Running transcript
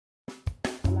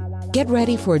Get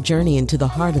ready for a journey into the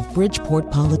heart of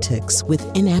Bridgeport politics with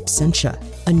In Absentia,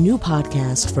 a new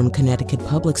podcast from Connecticut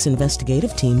Public's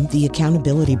investigative team, The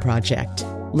Accountability Project.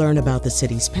 Learn about the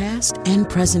city's past and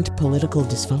present political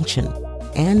dysfunction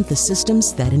and the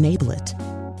systems that enable it.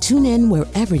 Tune in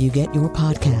wherever you get your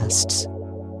podcasts.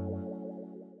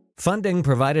 Funding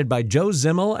provided by Joe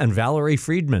Zimmel and Valerie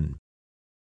Friedman.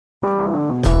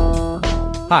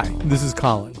 Hi, this is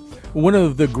Colin. One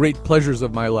of the great pleasures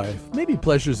of my life, maybe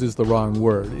pleasures is the wrong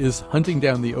word, is hunting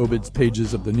down the obits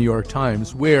pages of the New York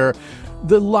Times, where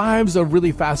the lives of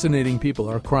really fascinating people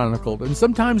are chronicled. And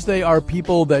sometimes they are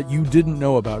people that you didn't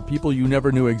know about, people you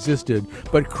never knew existed,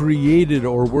 but created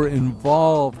or were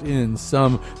involved in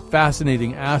some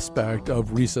fascinating aspect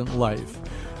of recent life.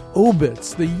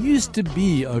 Obits, they used to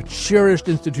be a cherished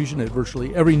institution at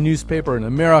virtually every newspaper in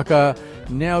America.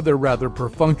 Now they're rather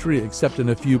perfunctory, except in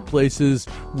a few places.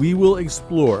 We will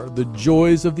explore the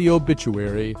joys of the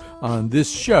obituary on this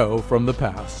show from the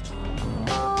past.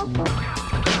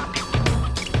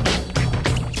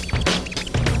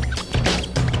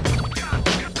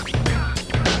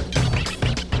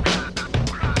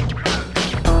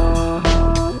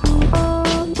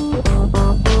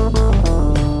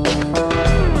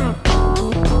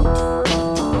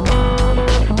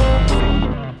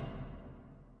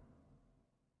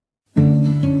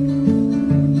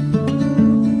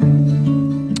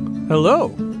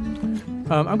 Hello.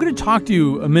 I'm going to talk to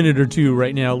you a minute or two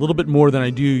right now, a little bit more than I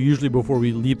do usually before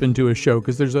we leap into a show,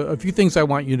 because there's a few things I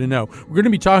want you to know. We're going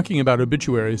to be talking about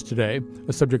obituaries today,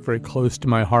 a subject very close to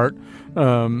my heart,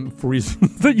 for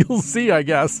reasons that you'll see, I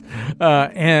guess.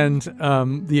 And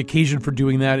the occasion for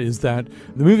doing that is that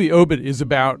the movie Obit is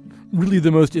about really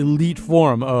the most elite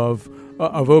form of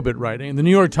obit writing. And the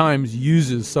New York Times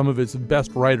uses some of its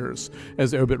best writers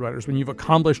as obit writers. When you've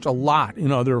accomplished a lot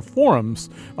in other forums,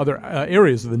 other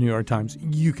areas of the New York Times,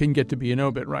 you can get to be an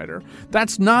obit writer.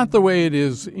 That's not the way it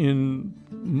is in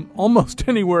almost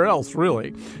anywhere else,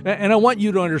 really. And I want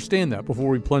you to understand that before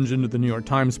we plunge into the New York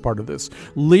Times part of this.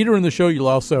 Later in the show, you'll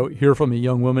also hear from a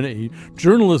young woman, a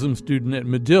journalism student at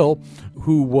Medill,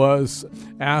 who was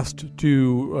asked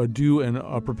to do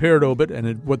a prepared obit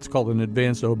and what's called an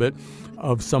advanced obit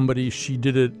of somebody. She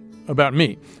did it about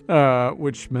me,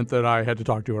 which meant that I had to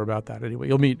talk to her about that. Anyway,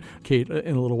 you'll meet Kate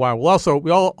in a little while.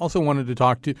 We all also wanted to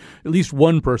talk to at least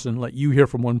one person, let you hear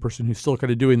from one person who's still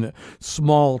kind of doing the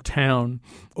small town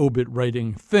obit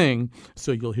writing thing.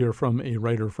 So you'll hear from a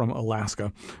writer from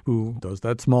Alaska who does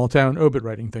that small town obit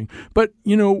writing thing. But,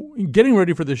 getting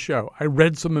ready for this show, I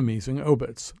read some amazing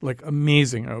obits, like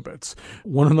amazing obits.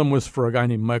 One of them was for a guy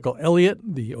named Michael Elliott.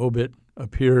 The obit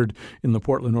appeared in the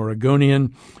Portland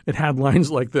Oregonian. It had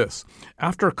lines like this.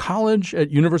 After college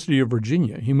at University of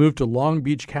Virginia, he moved to Long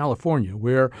Beach, California,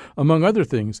 where, among other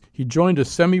things, he joined a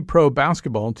semi-pro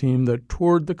basketball team that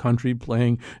toured the country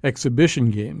playing exhibition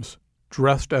games,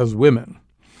 dressed as women.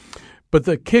 But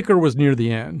the kicker was near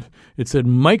the end. It said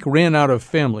Mike ran out of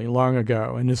family long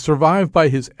ago and is survived by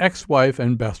his ex-wife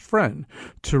and best friend,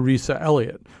 Teresa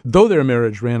Elliott. Though their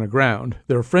marriage ran aground,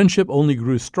 their friendship only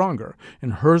grew stronger,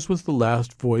 and hers was the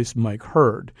last voice Mike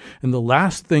heard. And the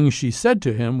last thing she said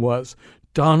to him was,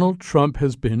 "Donald Trump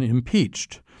has been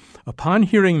impeached." Upon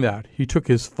hearing that, he took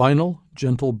his final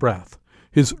gentle breath.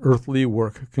 His earthly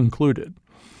work concluded.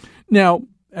 Now,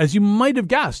 as you might have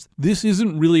guessed, this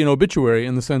isn't really an obituary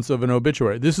in the sense of an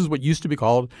obituary. This is what used to be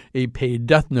called a paid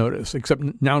death notice, except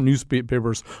now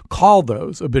newspapers call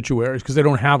those obituaries because they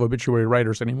don't have obituary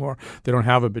writers anymore. They don't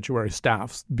have obituary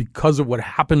staffs. Because of what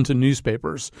happened to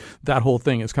newspapers, that whole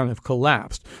thing has kind of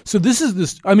collapsed. So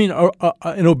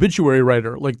an obituary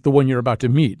writer like the one you're about to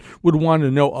meet would want to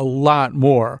know a lot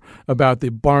more about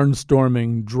the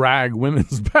barnstorming drag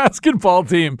women's basketball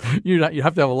team. You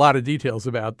have to have a lot of details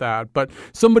about that. But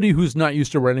somebody who's not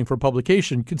used to writing for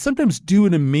publication can sometimes do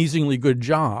an amazingly good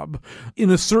job in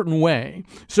a certain way.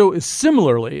 So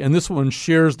similarly, and this one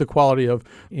shares the quality of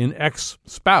an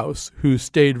ex-spouse who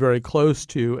stayed very close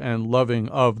to and loving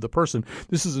of the person.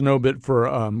 This is an obit for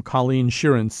Colleen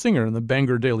Sheeran Singer in the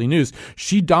Bangor Daily News.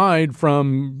 She died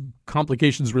from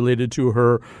complications related to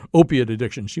her opiate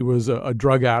addiction. She was a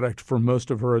drug addict for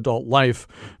most of her adult life.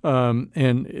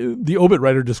 And the obit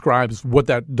writer describes what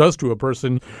that does to a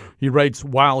person. He writes,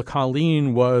 while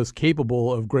Colleen was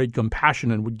capable of great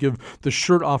compassion and would give the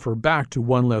shirt off her back to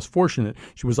one less fortunate,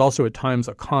 she was also at times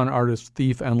a con artist,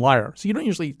 thief, and liar. So you don't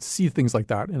usually see things like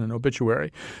that in an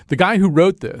obituary. The guy who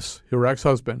wrote this, her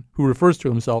ex-husband, who refers to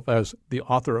himself as the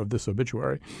author of this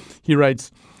obituary, he writes,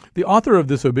 "The author of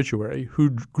this obituary,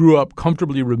 who grew up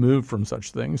comfortably removed from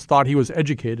such things, thought he was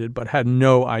educated but had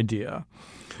no idea.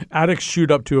 Addicts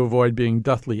shoot up to avoid being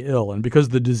deathly ill, and because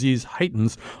the disease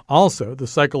heightens also the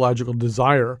psychological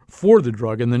desire for the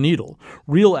drug and the needle.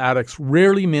 Real addicts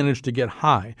rarely manage to get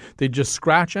high. They just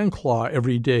scratch and claw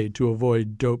every day to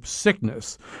avoid dope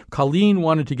sickness. Colleen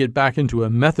wanted to get back into a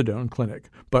methadone clinic,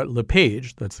 but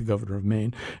LePage, that's the governor of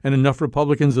Maine, and enough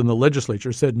Republicans in the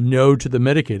legislature said no to the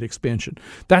Medicaid expansion.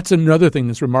 That's another thing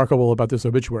that's remarkable about this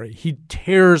obituary. He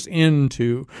tears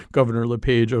into Governor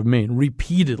LePage of Maine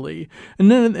repeatedly.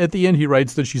 And then at the end, he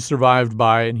writes that she's survived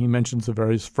by, and he mentions the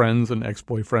various friends and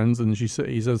ex-boyfriends, and he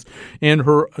says, and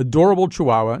her adorable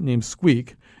chihuahua named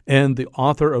Squeak, and the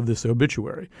author of this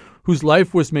obituary, whose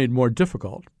life was made more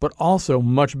difficult, but also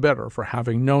much better for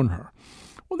having known her.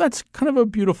 Well, that's kind of a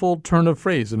beautiful turn of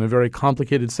phrase and a very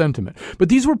complicated sentiment. But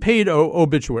these were paid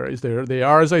obituaries. They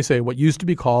are, as I say, what used to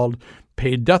be called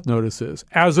paid death notices,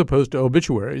 as opposed to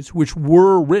obituaries, which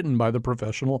were written by the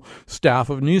professional staff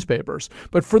of newspapers.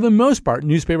 But for the most part,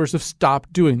 newspapers have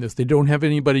stopped doing this. They don't have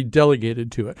anybody delegated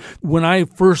to it. When I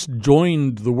first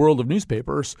joined the world of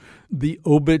newspapers, the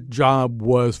obit job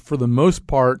was, for the most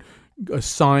part,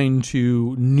 assigned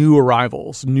to new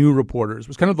arrivals, new reporters. It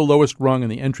was kind of the lowest rung in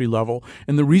the entry level.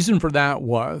 And the reason for that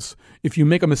was if you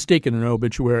make a mistake in an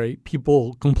obituary,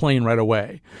 people complain right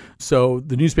away. So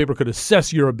the newspaper could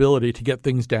assess your ability to get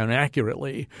things down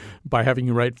accurately by having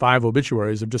you write 5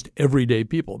 obituaries of just everyday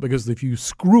people. Because if you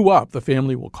screw up, the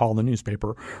family will call the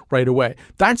newspaper right away.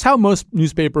 That's how most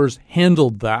newspapers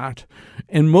handled that.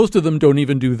 And most of them don't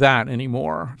even do that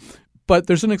anymore. But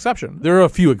there's an exception. There are a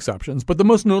few exceptions, but the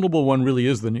most notable one really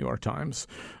is the New York Times.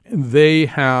 They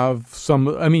have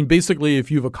basically,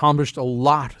 if you've accomplished a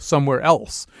lot somewhere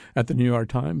else at the New York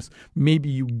Times, maybe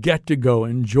you get to go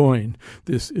and join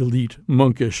this elite,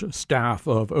 monkish staff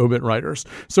of obit writers.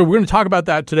 So we're going to talk about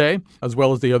that today, as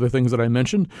well as the other things that I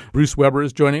mentioned. Bruce Weber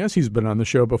is joining us. He's been on the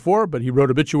show before, but he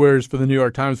wrote obituaries for the New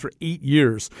York Times for 8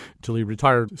 years until he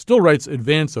retired. Still writes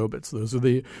advance obits. Those are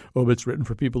the obits written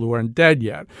for people who aren't dead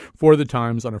yet for the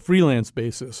Times on a freelance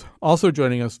basis. Also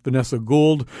joining us, Vanessa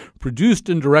Gould, produced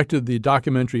and directed the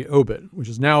documentary Obit, which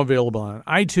is now available on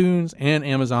iTunes and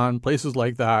Amazon, places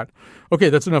like that. Okay,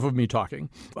 that's enough of me talking.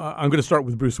 I'm going to start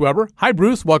with Bruce Weber. Hi,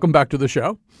 Bruce. Welcome back to the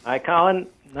show. Hi, Colin.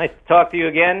 Nice to talk to you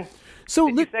again. So,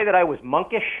 Did you say that I was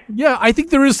monkish? Yeah, I think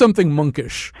there is something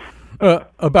monkish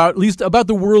about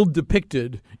the world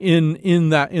depicted in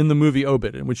the movie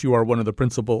Obit, in which you are one of the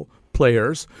principal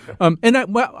players.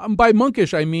 By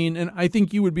monkish, I mean, and I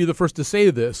think you would be the first to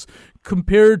say this,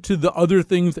 compared to the other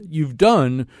things that you've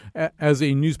done as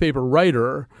a newspaper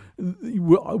writer,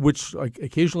 which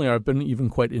occasionally I've been even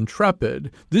quite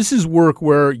intrepid. This is work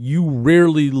where you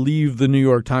rarely leave the New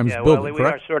York Times building, well, we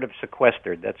correct? are sort of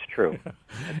sequestered. That's true.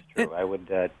 That's true. I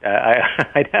would,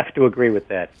 I'd have to agree with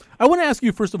that. I want to ask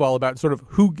you, first of all, about sort of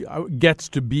who gets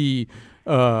to be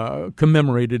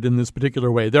commemorated in this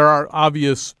particular way. There are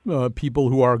obvious people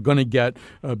who are going to get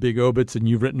big obits, and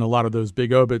you've written a lot of those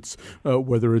big obits,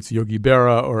 whether it's Yogi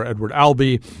Berra or Edward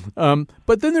Albee.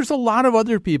 But then there's a lot of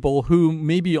other people who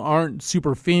maybe aren't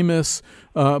super famous,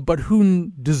 but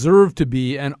who deserve to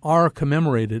be and are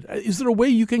commemorated. Is there a way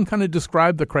you can kind of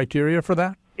describe the criteria for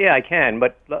that? Yeah, I can,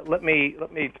 but let me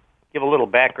give a little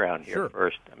background here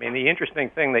first. I mean, the interesting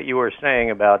thing that you were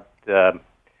saying about the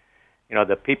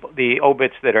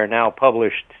obits that are now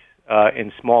published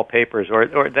in small papers, or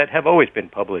that have always been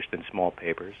published in small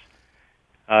papers.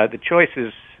 The choice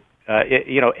is,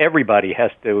 everybody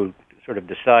has to sort of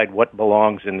decide what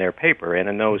belongs in their paper, and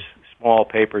in those small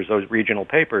papers, those regional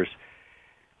papers,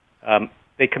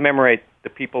 they commemorate the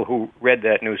people who read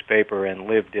that newspaper and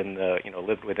lived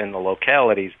within the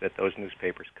localities that those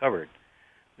newspapers covered.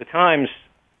 The Times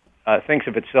thinks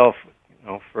of itself,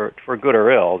 for good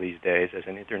or ill these days, as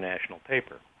an international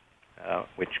paper,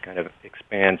 which kind of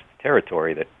expands the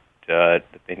territory that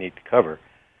they need to cover.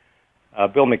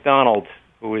 Bill McDonald,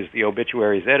 who is the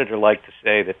Obituaries editor, liked to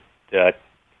say that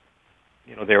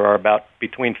there are about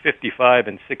between 55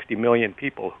 and 60 million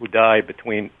people who die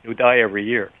every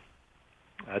year.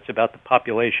 That's about the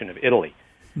population of Italy,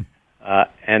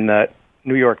 and the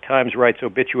New York Times writes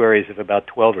obituaries of about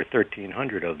 12 or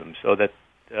 1,300 of them, so that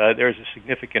there's a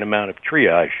significant amount of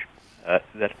triage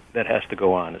that has to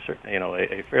go on.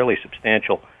 A fairly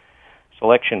substantial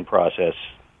selection process,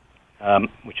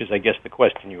 which is, I guess, the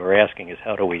question you were asking is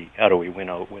how do we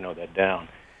winnow that down?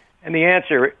 And the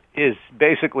answer is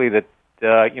basically that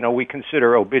we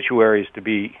consider obituaries to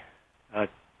be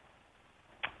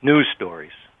news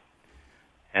stories,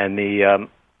 and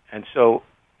so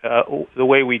the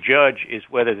way we judge is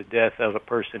whether the death of a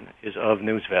person is of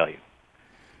news value.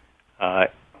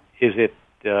 Is it?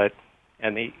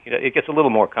 It gets a little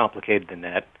more complicated than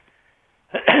that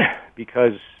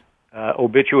because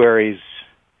obituaries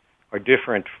are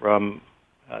different from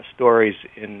stories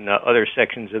in other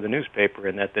sections of the newspaper,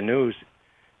 in that the news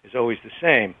is always the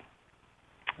same.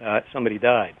 Somebody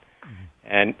died. Mm-hmm.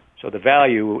 And so the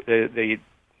value, the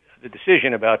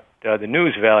decision about the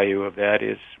news value of that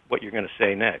is what you're going to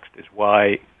say next, is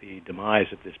why the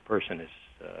demise of this person is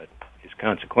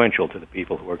consequential to the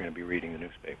people who are going to be reading the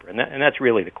newspaper. And that's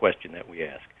really the question that we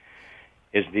ask.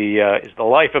 Is the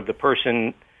life of the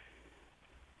person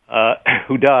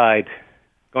who died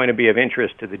going to be of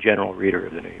interest to the general reader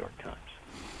of the New York Times?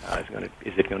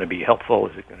 Is it going to be helpful?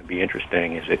 Is it going to be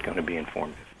interesting? Is it going to be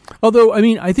informative? Although, I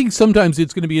mean, I think sometimes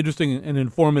it's going to be interesting and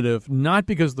informative, not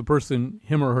because the person,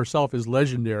 him or herself, is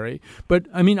legendary, but,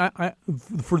 I mean, I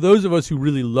for those of us who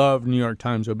really love New York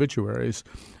Times obituaries,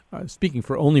 speaking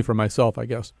only for myself, I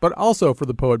guess, but also for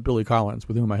the poet Billy Collins,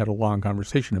 with whom I had a long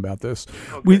conversation about this.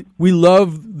 Okay. We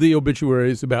love the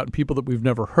obituaries about people that we've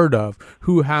never heard of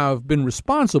who have been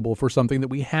responsible for something that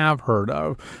we have heard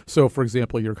of. So, for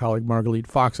example, your colleague Marguerite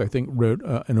Fox, I think, wrote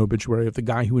an obituary of the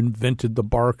guy who invented the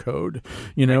barcode,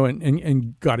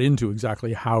 and got into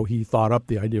exactly how he thought up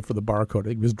the idea for the barcode.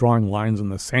 He was drawing lines on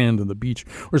the sand on the beach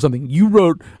or something. You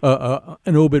wrote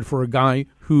an obit for a guy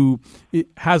who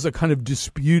has a kind of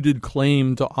disputed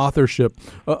claim to authorship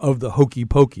of the Hokey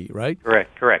Pokey, right?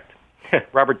 Correct.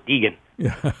 Robert Deegan.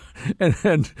 Yeah, and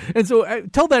so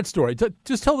tell that story.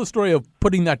 Just tell the story of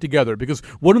putting that together, because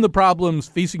one of the problems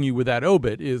facing you with that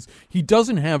obit is he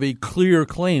doesn't have a clear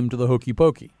claim to the Hokey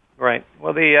Pokey. Right.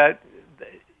 Well, he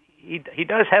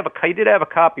did have a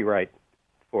copyright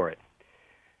for it,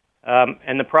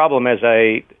 and the problem,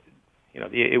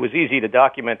 it was easy to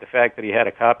document the fact that he had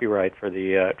a copyright for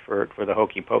the for the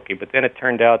Hokey Pokey, but then it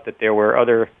turned out that there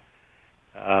were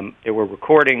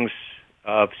recordings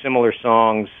of similar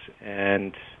songs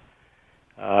and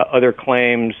other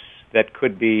claims that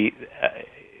could be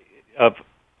of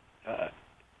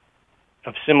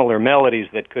similar melodies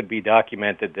that could be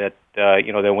documented that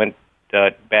that went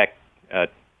back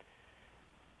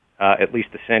at least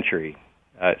a century.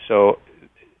 So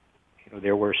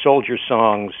there were soldier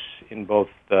songs in both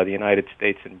the United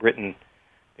States and Britain.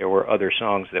 There were other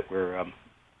songs that were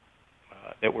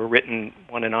written,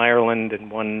 one in Ireland and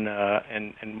one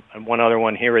and one other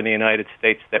one here in the United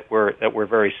States that were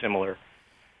very similar.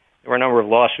 There were a number of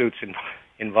lawsuits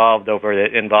involved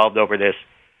over this.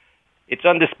 It's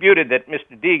undisputed that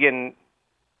Mr. Deegan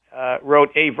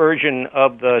wrote a version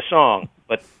of the song,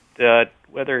 but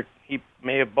whether he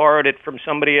may have borrowed it from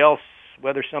somebody else,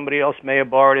 whether somebody else may have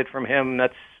borrowed it from him,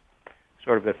 that's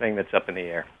sort of the thing that's up in the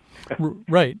air.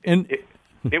 Right, and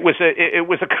it was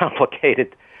a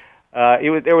complicated.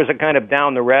 There was a kind of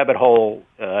down the rabbit hole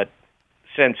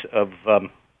sense that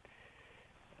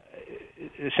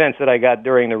I got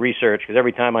during the research, because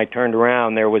every time I turned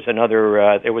around, there was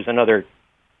another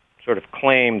sort of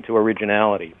claim to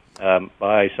originality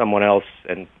by someone else,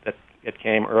 and that it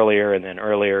came earlier and then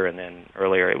earlier and then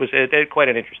earlier. It was quite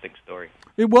an interesting story.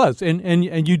 It was,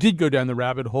 and you did go down the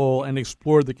rabbit hole and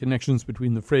explore the connections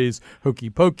between the phrase hokey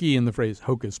pokey and the phrase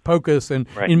hocus pocus, and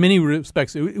in many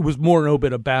respects it was more an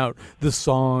obit about the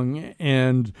song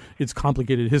and its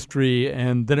complicated history,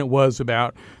 and then it was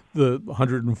about the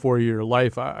 104-year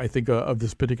life, I think, of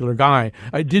this particular guy.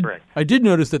 I did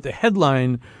notice that the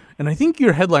headline, and I think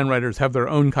your headline writers have their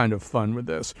own kind of fun with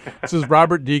this. This is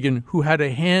Robert Deegan, who had a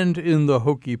hand in the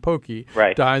hokey pokey,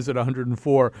 dies at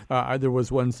 104. There was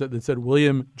one that said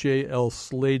William J.L.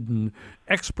 Sladen,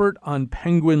 expert on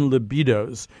penguin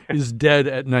libidos, is dead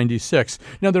at 96.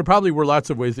 Now, there probably were lots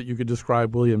of ways that you could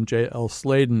describe William J.L.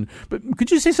 Sladen, but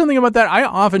could you say something about that? I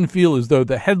often feel as though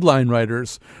the headline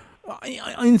writers,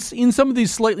 in some of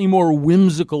these slightly more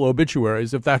whimsical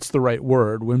obituaries, if that's the right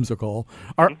word, whimsical,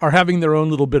 are having their own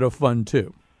little bit of fun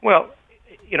too. Well,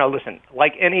 listen,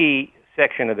 like any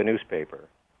section of the newspaper,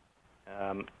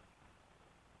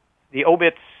 the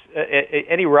obits,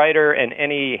 any writer and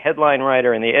any headline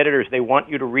writer and the editors, they want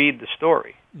you to read the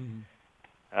story.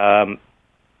 Mm-hmm.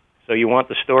 So you want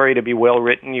the story to be well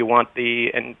written. You want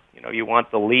the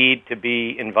lead to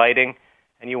be inviting,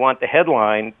 and you want the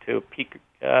headline to pique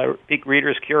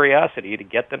readers' curiosity, to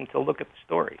get them to look at the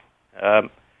story.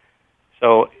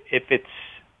 So if it's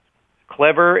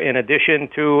clever in addition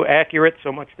to accurate,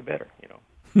 so much the better.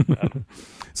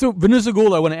 So, Vanessa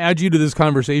Gould, I want to add you to this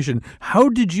conversation. How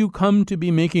did you come to be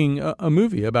making a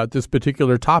movie about this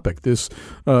particular topic, this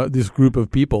group of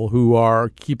people who are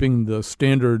keeping the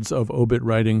standards of obit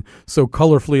writing so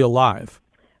colorfully alive?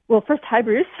 Well, first, hi,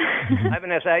 Bruce. Hi,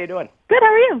 Vanessa. How you doing? Good. How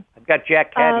are you? I've got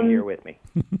Jack Cadden here with me.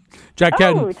 Jack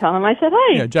Cadden. Oh, tell him I said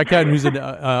hi. Yeah, Jack Cadden,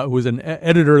 who was an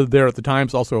editor there at the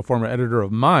Times, also a former editor of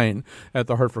mine at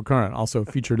the Hartford Courant, also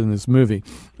featured in this movie.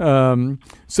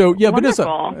 So, yeah,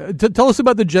 Wonderful. Vanessa, tell us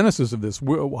about the genesis of this.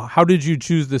 How did you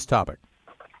choose this topic?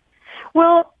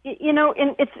 Well,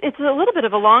 it's a little bit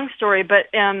of a long story, but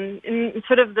in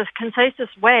sort of the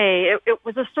concisest way, it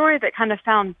was a story that kind of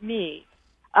found me.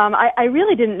 I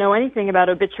really didn't know anything about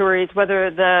obituaries,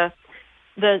 whether the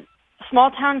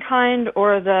small town kind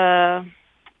or the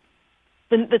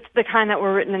kind that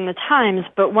were written in the Times.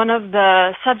 But one of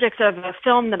the subjects of a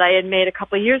film that I had made a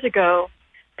couple of years ago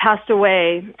passed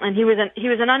away, and he was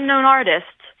an unknown artist.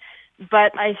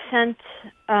 But I sent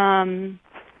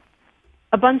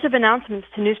a bunch of announcements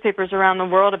to newspapers around the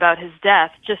world about his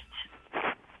death, just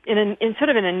in sort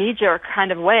of in a knee-jerk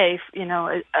kind of way,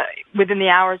 within the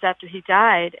hours after he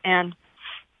died. And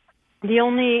the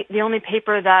only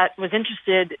paper that was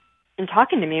interested in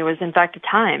talking to me was, in fact, the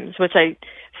Times, which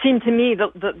seemed to me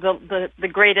the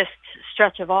greatest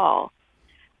stretch of all.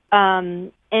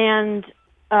 And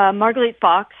Marguerite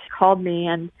Fox called me,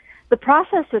 and the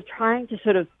process of trying to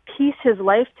sort of piece his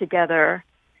life together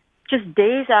just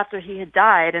days after he had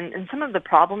died, and some of the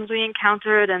problems we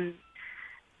encountered and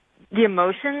the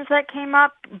emotions that came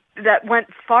up that went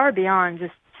far beyond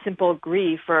just simple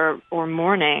grief or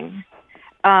mourning,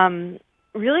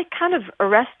 really kind of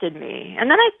arrested me. And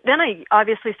then I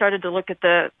obviously started to look at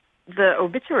the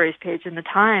obituaries page in the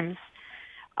Times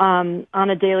on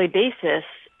a daily basis,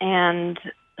 and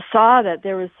saw that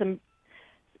there was some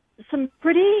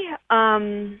pretty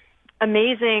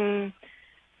amazing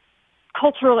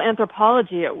cultural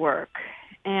anthropology at work.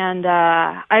 And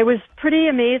I was pretty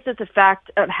amazed at the fact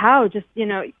of how just,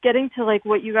 getting to like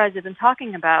what you guys have been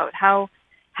talking about, how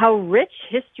rich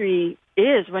history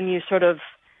is when you sort of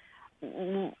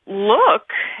look,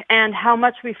 and how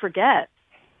much we forget.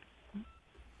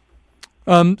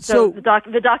 So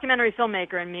the documentary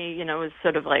filmmaker in me, was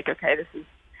sort of like, okay, this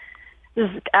is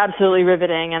absolutely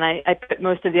riveting, and I put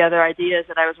most of the other ideas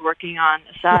that I was working on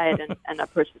aside and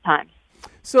approached the Times.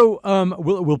 So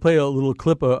we'll play a little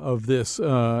clip of this.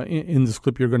 In this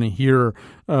clip, you're going to hear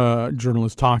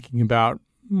journalists talking about,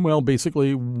 well,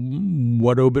 basically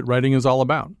what obit writing is all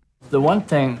about. The one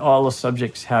thing all the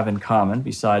subjects have in common,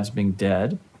 besides being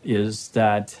dead, is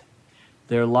that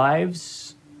their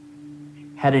lives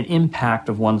had an impact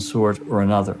of one sort or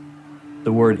another.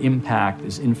 The word impact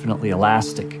is infinitely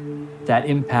elastic. That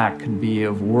impact can be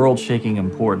of world-shaking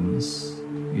importance.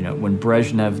 When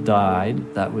Brezhnev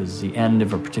died, that was the end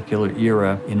of a particular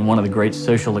era in one of the great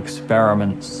social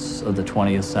experiments of the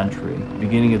 20th century,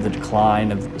 beginning of the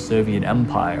decline of the Soviet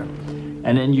Empire.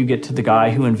 And then you get to the guy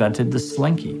who invented the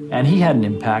Slinky, and he had an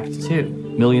impact too.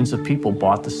 Millions of people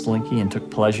bought the Slinky and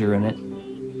took pleasure in it.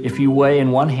 If you weigh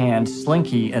in one hand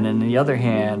Slinky and in the other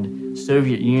hand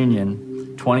Soviet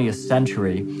Union, 20th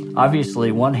century,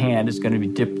 obviously one hand is going to be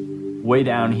dipped way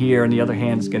down here, and the other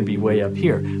hand is going to be way up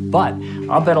here. But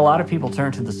I'll bet a lot of people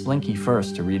turn to the Slinky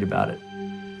first to read about it.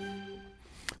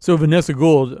 So Vanessa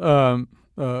Gould, the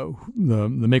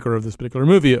maker of this particular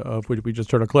movie, of which we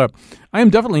just heard a clip, I am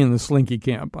definitely in the Slinky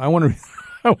camp. I wonder,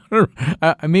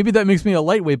 maybe that makes me a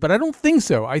lightweight, but I don't think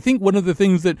so. I think one of the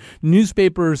things that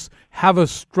newspapers have a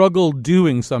struggle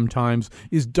doing sometimes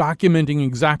is documenting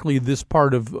exactly this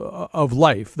part of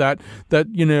life, that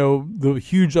the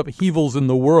huge upheavals in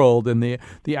the world and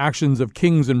the actions of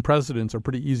kings and presidents are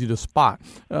pretty easy to spot.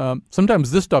 Sometimes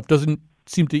this stuff doesn't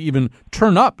seem to even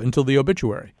turn up until the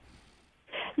obituary.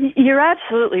 You're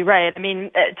absolutely right. I mean,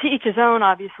 to each his own,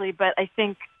 obviously, but I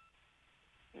think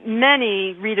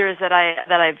many readers that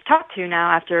I've talked to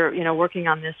now after, working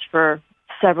on this for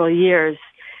several years,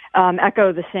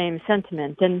 echo the same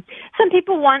sentiment. And some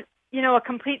people want, a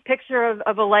complete picture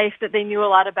of a life that they knew a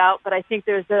lot about, but I think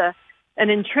there's an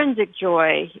intrinsic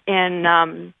joy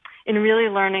in really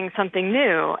learning something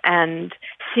new and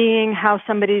seeing how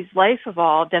somebody's life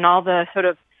evolved and all the sort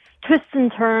of twists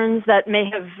and turns that may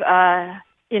have,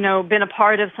 been a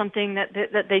part of something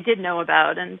that they did know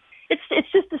about. And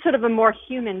it's just a sort of a more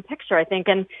human picture, I think.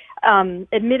 And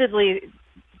admittedly,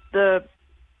 the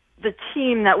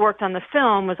team that worked on the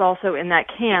film was also in that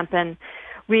camp, and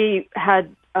we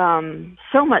had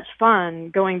so much fun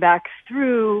going back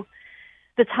through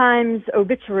the Times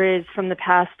obituaries from the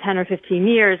past 10 or 15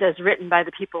 years as written by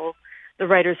the people, the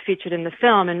writers featured in the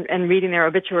film, and reading their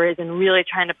obituaries and really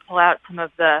trying to pull out some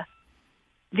of the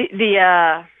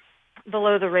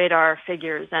below the radar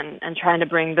figures and trying to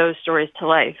bring those stories to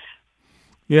life.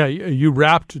 Yeah, you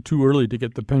wrapped too early to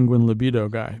get the penguin libido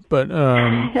guy, but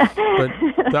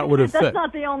that would have fit. That's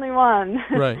not the only one.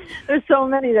 Right. There's so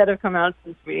many that have come out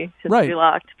since we Right.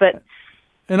 locked, but.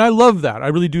 And I love that. I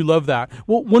really do love that.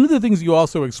 Well, one of the things you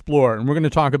also explore, and we're going to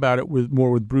talk about it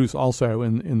more with Bruce also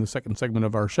in the second segment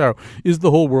of our show, is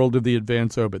the whole world of the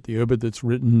advance obit, the obit that's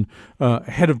written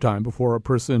ahead of time before a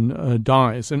person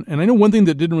dies. And I know one thing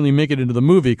that didn't really make it into the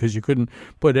movie because you couldn't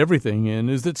put everything in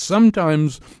is that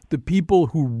sometimes the people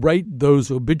who write those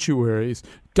obituaries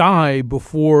die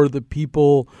before the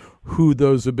people who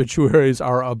those obituaries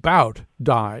are about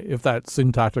die, if that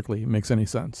syntactically makes any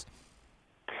sense.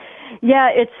 Yeah,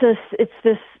 it's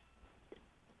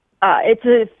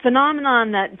a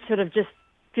phenomenon that sort of just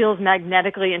feels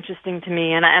magnetically interesting to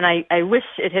me, and I wish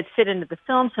it had fit into the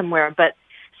film somewhere. But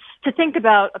to think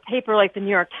about a paper like the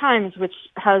New York Times, which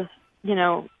has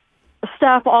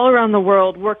staff all around the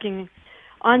world working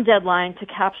on deadline to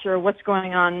capture what's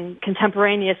going on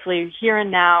contemporaneously, here and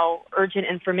now, urgent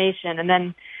information, and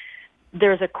then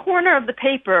there's a corner of the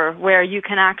paper where you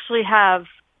can actually have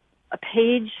a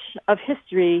page of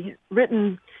history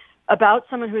written about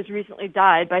someone who has recently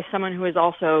died by someone who is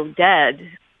also dead.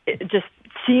 It just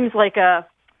seems like a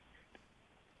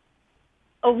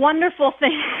wonderful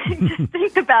thing to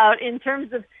think about in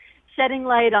terms of shedding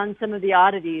light on some of the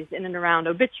oddities in and around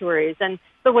obituaries. And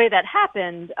the way that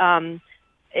happened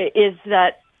is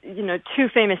that, two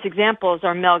famous examples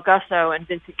are Mel Gusso and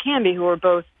Vincent Canby, who were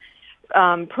both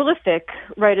prolific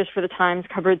writers for the Times,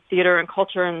 covered theater and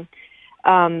culture, and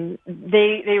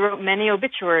they wrote many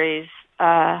obituaries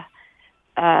that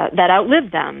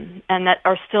outlived them and that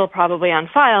are still probably on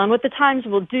file. And what the Times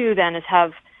will do then is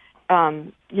have, a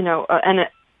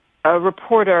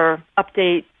reporter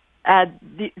add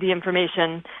the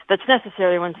information that's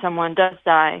necessary when someone does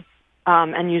die,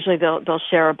 and usually they'll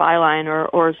share a byline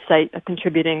or cite a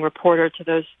contributing reporter to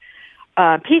those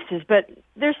pieces. But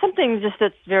there's something just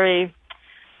that's very,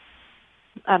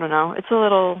 I don't know, it's a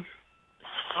little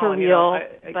surreal,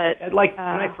 but I'd like.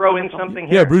 Can I throw in something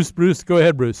here? Yeah, Bruce, go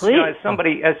ahead, Bruce. Please. As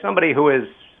somebody who has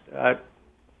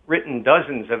written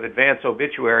dozens of advance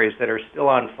obituaries that are still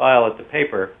on file at the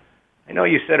paper, I know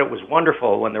you said it was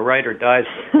wonderful when the writer dies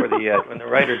before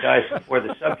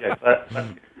the subject, but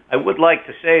I would like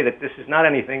to say that this is not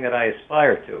anything that I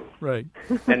aspire to. Right.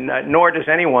 And nor does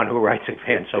anyone who writes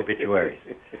advance obituaries.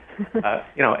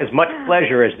 As much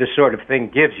pleasure as this sort of thing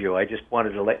gives you, I just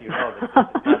wanted to let you know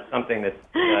that this is not something that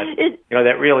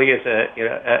that really is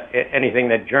anything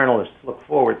that journalists look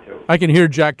forward to. I can hear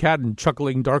Jack Catton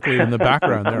chuckling darkly in the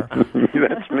background there.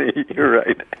 That's me. You're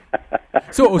right.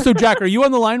 So Jack, are you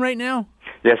on the line right now?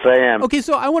 Yes, I am. Okay,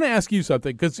 so I want to ask you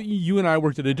something, because you and I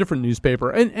worked at a different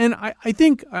newspaper, and I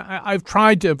think I've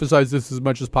tried to emphasize this as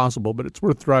much as possible, but it's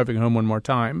worth driving home one more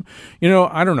time.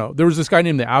 I don't know. There was this guy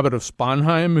named the Abbot of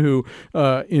Sponheim who,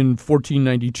 in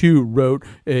 1492, wrote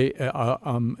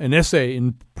an essay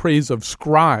in praise of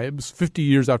scribes 50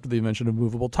 years after the invention of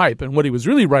movable type. And what he was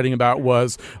really writing about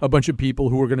was a bunch of people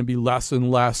who were going to be less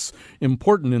and less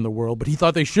important in the world, but he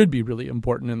thought they should be really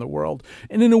important in the world.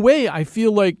 And in a way, I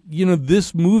feel like,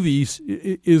 this movie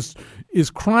is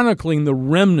chronicling the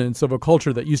remnants of a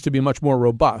culture that used to be much more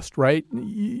robust, right?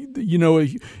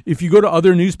 If you go to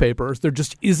other newspapers, there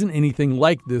just isn't anything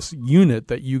like this unit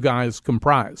that you guys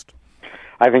comprised.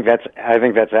 I think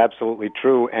that's absolutely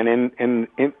true. And in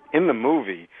the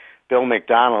movie, Bill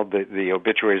McDonald, the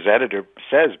obituaries editor,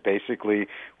 says basically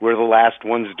we're the last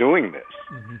ones doing this.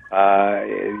 Mm-hmm.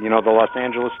 The Los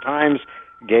Angeles Times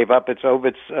gave up its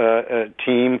obits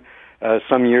team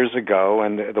some years ago,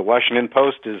 and the Washington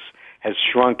Post has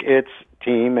shrunk its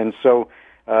team, and so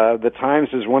the Times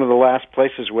is one of the last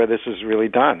places where this is really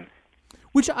done.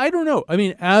 Which I don't know. I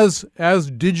mean, as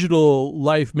digital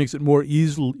life makes it more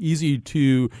easy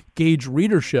to gauge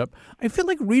readership, I feel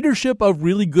like readership of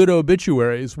really good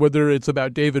obituaries, whether it's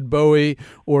about David Bowie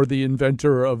or the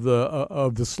inventor of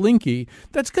the Slinky,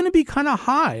 that's going to be kind of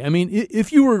high. I mean,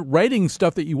 if you were writing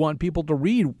stuff that you want people to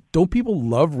read, don't people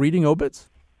love reading obits?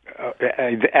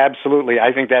 Absolutely.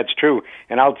 I think that's true.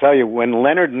 And I'll tell you, when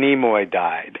Leonard Nimoy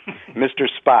died, Mr.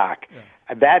 Spock,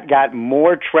 that got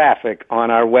more traffic on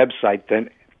our website than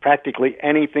practically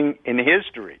anything in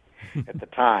history at the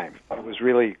time. It was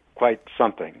really quite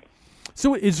something.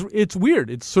 So it's weird.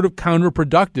 It's sort of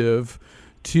counterproductive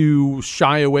to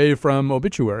shy away from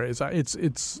obituaries.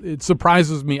 It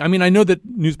surprises me. I mean, I know that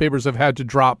newspapers have had to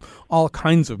drop all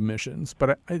kinds of missions,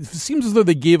 but it seems as though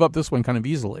they gave up this one kind of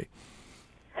easily.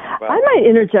 I might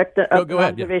interject an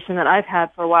observation that I've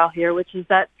had for a while here, which is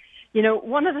that,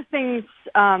 one of the things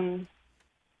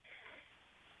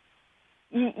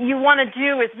you want to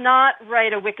do is not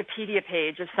write a Wikipedia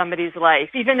page of somebody's life,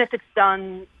 even if it's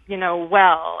done,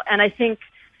 well. And I think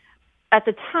at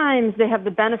the Times, they have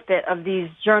the benefit of these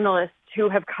journalists who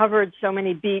have covered so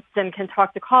many beats and can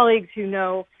talk to colleagues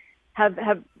who have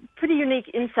pretty unique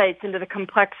insights into the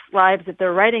complex lives that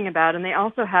they're writing about. And they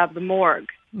also have the morgue,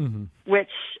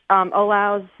 which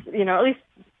allows, at least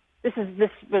this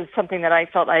was something that I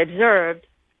felt I observed,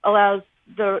 allows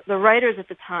the writers at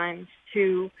the Times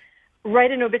to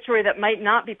write an obituary that might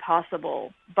not be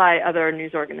possible by other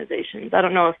news organizations. I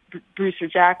don't know if Bruce or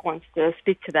Jack wants to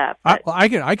speak to that.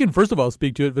 I can first of all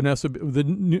speak to it, Vanessa.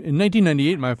 In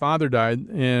 1998, my father died,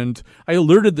 and I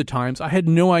alerted the Times. I had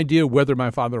no idea whether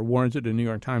my father warranted a New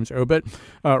York Times obit.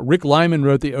 Rick Lyman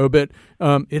wrote the obit.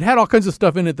 It had all kinds of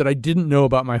stuff in it that I didn't know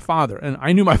about my father, and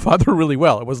I knew my father really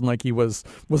well. It wasn't like he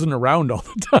wasn't around all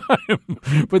the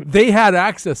time, but they had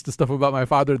access to stuff about my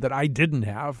father that I didn't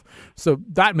have. So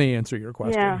that may answer your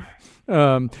question. Yeah.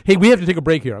 Hey, we have to take a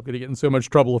break here. I'm going to get in so much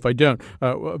trouble if I don't.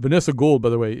 Vanessa Gould, by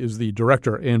the way, is the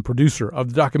director and producer of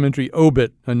the documentary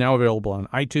Obit, now available on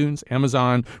iTunes,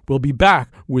 Amazon. We'll be back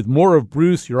with more of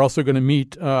Bruce. You're also going to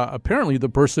meet, apparently, the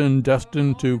person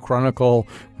destined to chronicle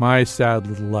my sad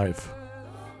little life.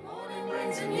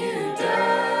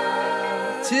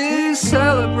 To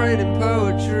celebrating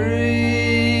poetry.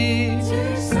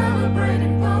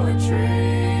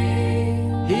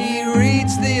 He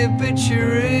reads the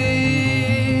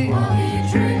obituary. While he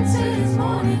drinks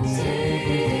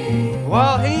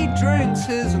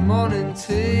his morning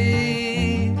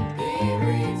tea, he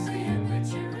reads the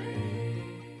obituary.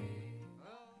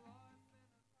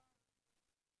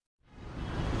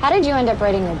 How did you end up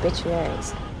writing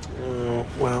obituaries?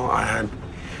 Well, I had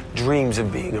dreams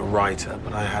of being a writer,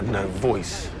 but I had no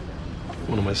voice.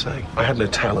 What am I saying? I had no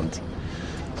talent.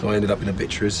 So I ended up in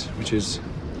obituaries, which is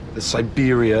the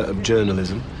Siberia of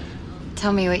journalism.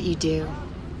 Tell me what you do.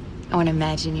 I want to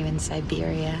imagine you in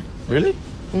Siberia. Really?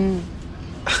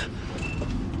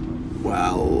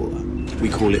 Well, we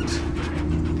call it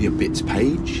the obits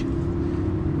page.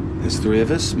 There's three of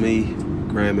us, me,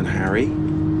 Graham and Harry.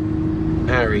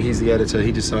 Harry, he's the editor.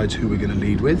 He decides who we're going to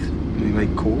lead with. We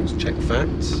make calls, check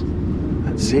facts.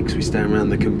 At 6, we stand around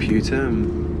the computer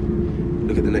and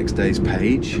look at the next day's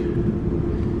page,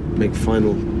 make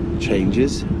final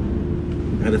changes,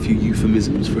 add a few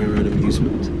euphemisms for our own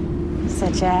amusement.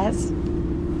 Such as?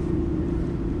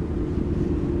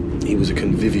 He was a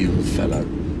convivial fellow,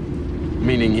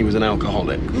 meaning he was an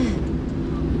alcoholic.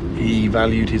 He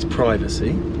valued his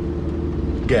privacy,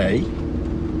 gay.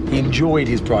 He enjoyed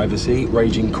his privacy,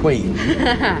 raging queen.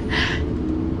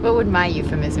 What would my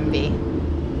euphemism be?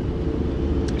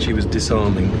 She was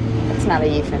disarming. It's not a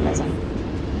euphemism.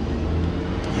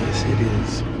 Yes, it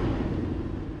is.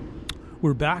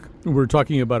 We're back. We're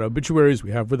talking about obituaries.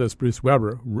 We have with us Bruce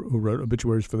Weber, who wrote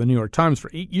obituaries for the New York Times for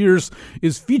 8 years,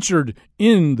 is featured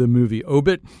in the movie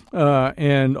Obit.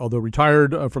 And although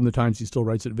retired from the Times, he still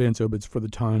writes advance obits for the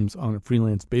Times on a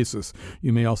freelance basis.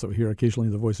 You may also hear occasionally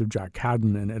the voice of Jack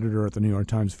Cadden, an editor at the New York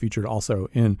Times, featured also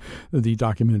in the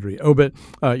documentary Obit.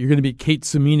 You're going to meet Kate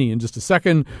Cimini in just a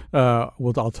second.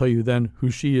 I'll tell you then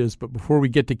who she is. But before we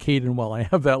get to Kate, and while I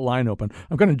have that line open,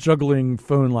 I'm kind of juggling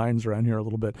phone lines around here a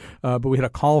little bit. But we had a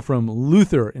call from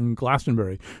Luther in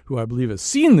Glastonbury, who I believe has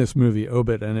seen this movie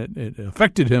Obit, and it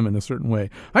affected him in a certain way.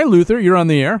 Hi, Luther. You're on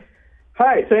the air.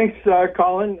 Hi. Thanks,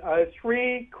 Colin.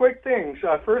 3 quick things.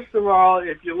 First of all,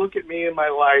 if you look at me in my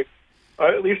life,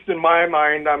 at least in my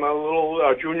mind, I'm a little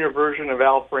junior version of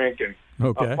Al Franken.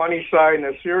 Okay. A funny side and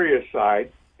a serious side.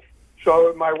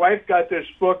 So my wife got this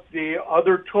book, The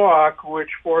Other Talk, which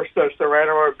forced us to write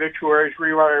our obituaries,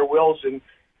 rewrite our wills, and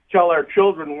tell our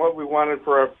children what we wanted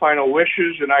for our final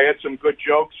wishes, and I had some good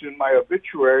jokes in my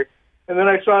obituary. And then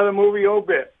I saw the movie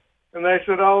Obit, and I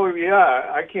said, oh,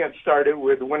 yeah, I can't start it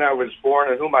with when I was born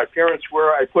and who my parents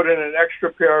were. I put in an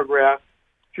extra paragraph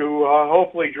to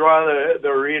hopefully draw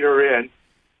the reader in.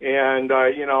 And,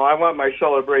 I want my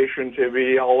celebration to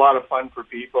be a lot of fun for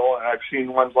people, and I've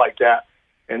seen ones like that,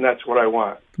 and that's what I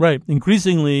want. Right.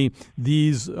 Increasingly,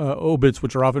 these obits,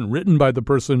 which are often written by the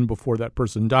person before that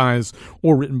person dies,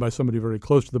 or written by somebody very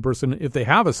close to the person, if they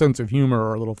have a sense of humor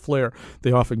or a little flair,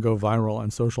 they often go viral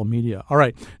on social media. All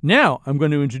right. Now, I'm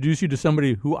going to introduce you to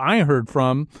somebody who I heard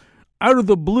from out of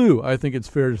the blue, I think it's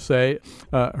fair to say.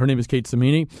 Her name is Kate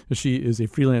Cimini. She is a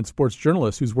freelance sports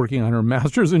journalist who's working on her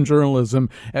master's in journalism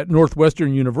at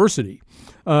Northwestern University.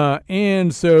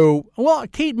 And so, well,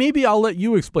 Kate, maybe I'll let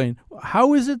you explain.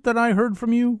 How is it that I heard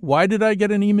from you? Why did I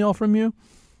get an email from you?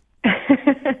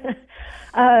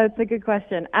 It's a good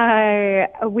question.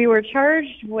 We were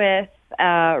charged with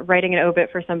writing an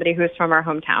obit for somebody who's from our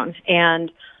hometown.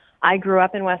 And I grew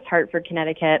up in West Hartford,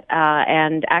 Connecticut,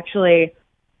 and actually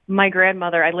my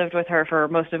grandmother, I lived with her for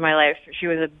most of my life. She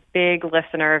was a big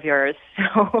listener of yours.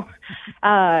 So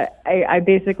I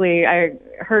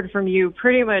heard from you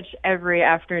pretty much every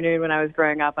afternoon when I was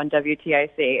growing up on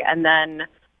WTIC. And then,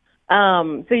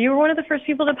 so you were one of the first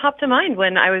people that popped to mind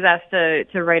when I was asked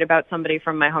to write about somebody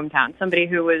from my hometown, somebody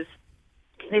who was,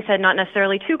 they said, not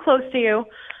necessarily too close to you,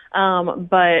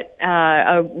 but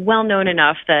well-known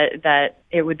enough that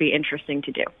it would be interesting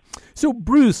to do. So,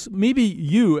 Bruce, maybe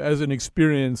you, as an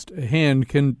experienced hand,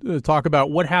 can talk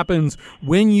about what happens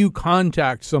when you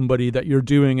contact somebody that you're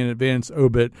doing an advance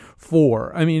obit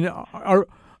for. I mean,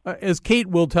 as Kate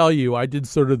will tell you, I did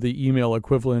sort of the email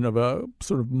equivalent of a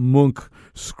sort of Munch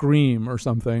scream or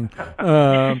something.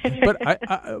 But,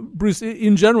 Bruce,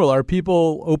 in general, are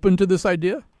people open to this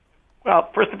idea? Well,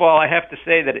 first of all, I have to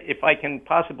say that if I can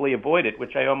possibly avoid it,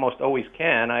 which I almost always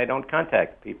can, I don't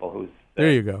contact people who's...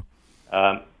 There you go.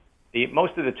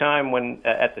 Most of the time,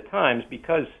 at the Times,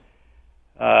 because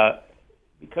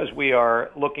we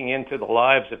are looking into the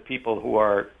lives of people who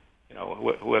are,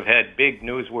 who have had big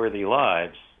newsworthy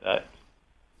lives,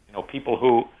 people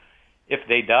who, if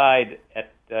they died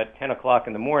at 10 o'clock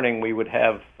in the morning, we would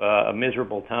have a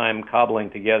miserable time cobbling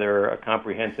together a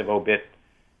comprehensive obit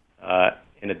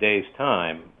in a day's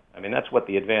time. I mean, that's what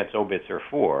the advance obits are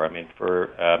for. I mean,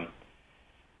 for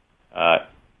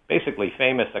basically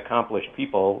famous, accomplished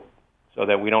people, so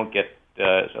that we don't get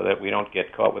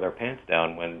caught with our pants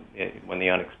down when the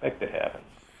unexpected happens.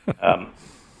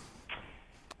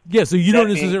 Yeah, so you don't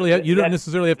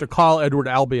necessarily have to call Edward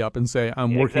Albee up and say,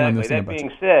 "I'm working on this." That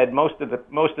being said, most of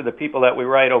the people that we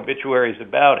write obituaries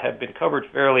about have been covered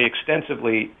fairly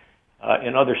extensively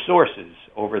in other sources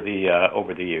over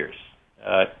the years.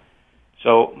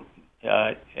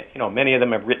 Many of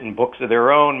them have written books of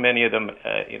their own. Many of them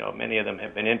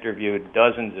have been interviewed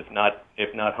dozens, if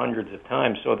not hundreds of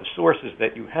times. So the sources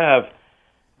that you have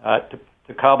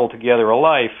to cobble together a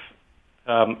life,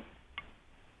 in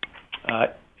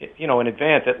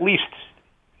advance, at least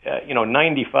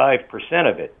 95%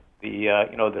 of it,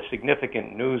 the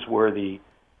significant newsworthy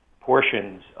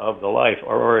portions of the life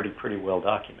are already pretty well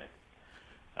documented,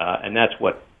 and that's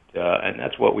what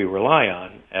we rely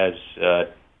on as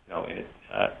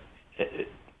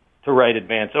to write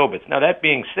advance obits. Now, that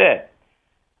being said,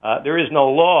 there is no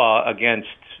law against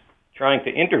trying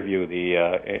to interview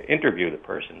the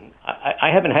person. I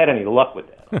haven't had any luck with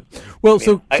that. Well,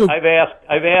 I've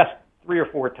asked 3 or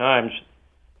 4 times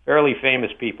fairly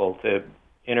famous people to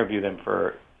interview them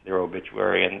for their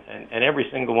obituary, and every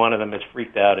single one of them has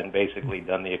freaked out and basically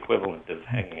done the equivalent of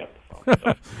hanging up the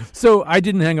phone. So I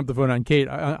didn't hang up the phone on Kate.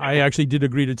 I actually did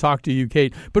agree to talk to you,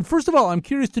 Kate. But first of all, I'm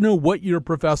curious to know what your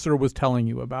professor was telling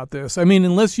you about this. I mean,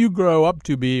 unless you grow up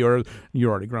to be, or you're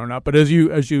already grown up, but as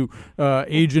you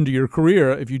age into your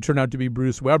career, if you turn out to be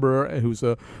Bruce Weber, who's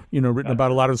written about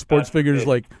a lot of sports figures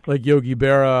like Yogi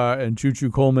Berra and Choo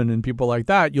Choo Coleman and people like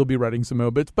that, you'll be writing some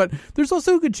obits. But there's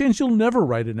also a good chance you'll never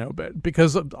write an obit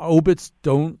because obits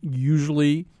don't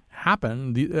usually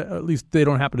happen. At least they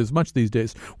don't happen as much these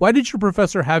days. Why did your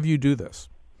professor have you do this?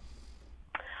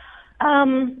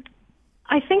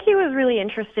 I think he was really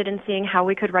interested in seeing how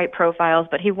we could write profiles,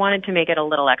 but he wanted to make it a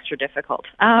little extra difficult.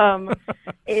 I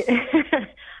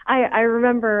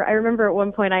remember at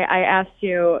one point I asked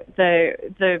you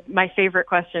my favorite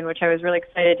question, which I was really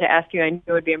excited to ask you. I knew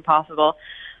it would be impossible.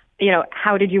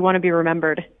 How did you want to be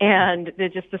remembered? And the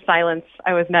silence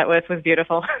I was met with was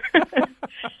beautiful.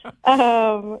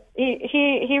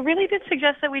 He really did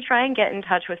suggest that we try and get in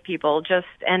touch with people,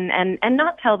 and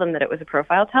not tell them that it was a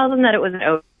profile, tell them that it was an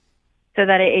open, so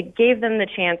that it gave them the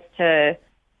chance to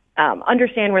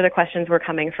understand where the questions were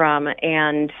coming from,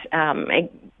 and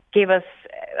it gave us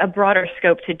a broader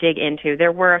scope to dig into.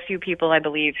 There were a few people, I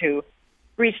believe, who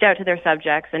reached out to their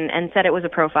subjects and said it was a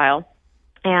profile,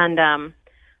 and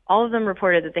all of them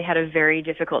reported that they had a very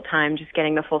difficult time just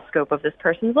getting the full scope of this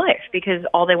person's life because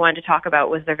all they wanted to talk about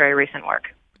was their very recent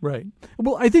work. Right.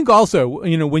 Well, I think also,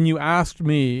 when you asked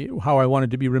me how I wanted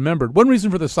to be remembered, one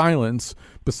reason for the silence,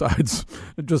 besides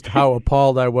just how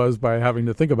appalled I was by having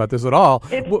to think about this at all.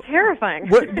 It's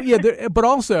terrifying. But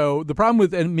also the problem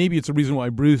with, and maybe it's a reason why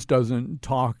Bruce doesn't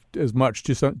talk as much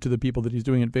to the people that he's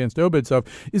doing advanced obits of,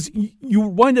 is you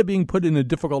wind up being put in a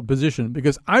difficult position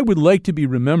because I would like to be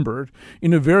remembered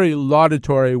in a very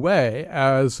laudatory way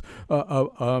as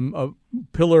a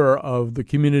pillar of the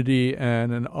community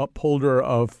and an upholder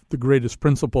of the greatest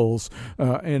principles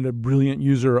and a brilliant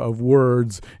user of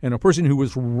words and a person who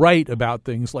was right about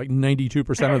things like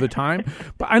 92% of the time.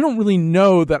 But I don't really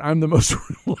know that I'm the most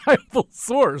reliable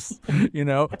source,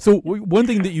 So one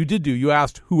thing that you did do, you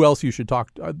asked who else you should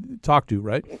talk to,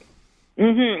 right?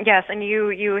 Mm-hmm, yes, and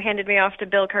you handed me off to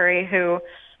Bill Curry, who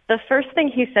the first thing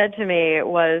he said to me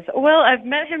was, well, I've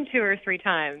met him 2 or 3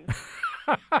 times.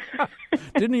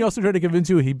 Didn't he also try to convince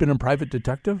you he'd been a private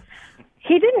detective?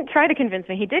 He didn't try to convince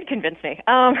me. He did convince me.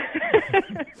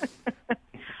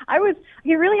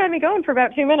 He really had me going for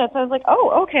about 2 minutes. I was like,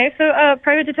 oh, okay, so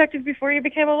private detective before you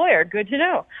became a lawyer. Good to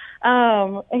know.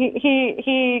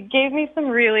 He gave me some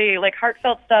really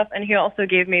heartfelt stuff, and he also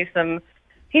gave me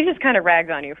he just kind of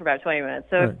ragged on you for about 20 minutes.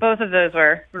 So right. Both of those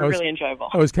were really enjoyable.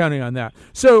 I was counting on that.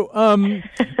 So,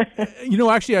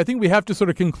 actually, I think we have to sort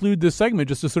of conclude this segment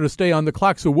just to sort of stay on the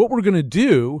clock. So what we're going to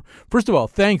do, first of all,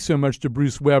 thanks so much to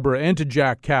Bruce Weber and to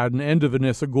Jack Cadden and to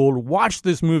Vanessa Gould. Watch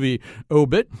this movie,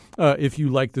 Obit, if you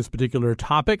like this particular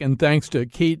topic. And thanks to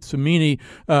Kate Cimini.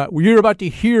 You're about to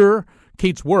hear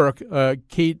Kate's work.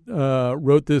 Kate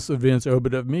wrote this advanced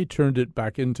obit of me, turned it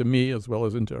back into me as well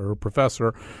as into her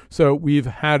professor. So we've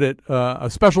had it, a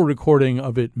special recording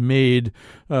of it made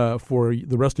for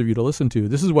the rest of you to listen to.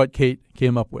 This is what Kate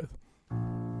came up with.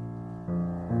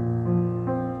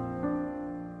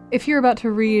 If you're about to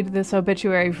read this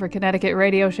obituary for Connecticut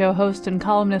radio show host and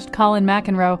columnist Colin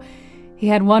McEnroe, he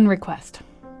had one request.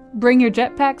 Bring your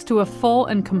jetpacks to a full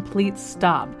and complete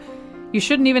stop. You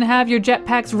shouldn't even have your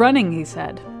jetpacks running, he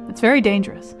said. It's very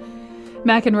dangerous.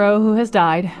 McEnroe, who has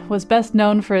died, was best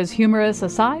known for his humorous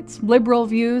asides, liberal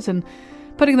views, and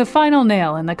putting the final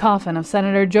nail in the coffin of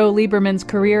Senator Joe Lieberman's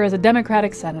career as a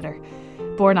Democratic senator.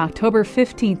 Born October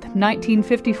 15th,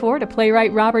 1954, to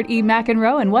playwright Robert E.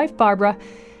 McEnroe and wife Barbara,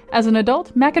 as an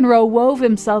adult, McEnroe wove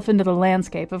himself into the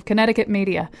landscape of Connecticut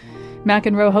media.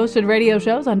 McEnroe hosted radio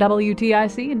shows on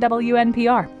WTIC and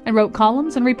WNPR and wrote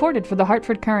columns and reported for the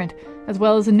Hartford Courant, as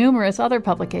well as in numerous other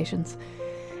publications.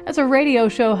 As a radio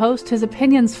show host, his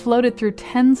opinions floated through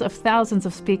tens of thousands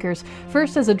of speakers,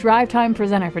 first as a drive-time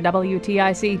presenter for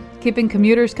WTIC, keeping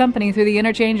commuters company through the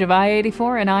interchange of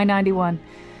I-84 and I-91.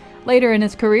 Later in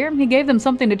his career, he gave them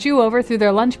something to chew over through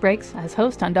their lunch breaks as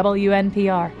host on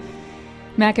WNPR.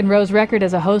 McEnroe's record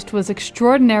as a host was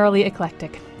extraordinarily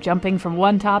eclectic, jumping from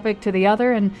one topic to the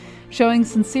other and showing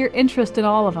sincere interest in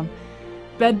all of them.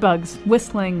 Bedbugs,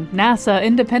 whistling, NASA,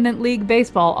 Independent League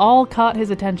Baseball all caught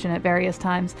his attention at various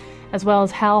times, as well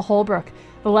as Hal Holbrook,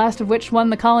 the last of which won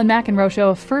the Colin McEnroe Show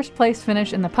a first-place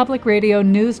finish in the Public Radio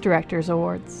News Directors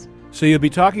Awards. So you'll be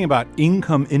talking about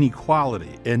income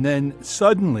inequality, and then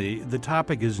suddenly the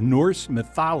topic is Norse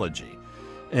mythology,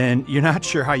 and you're not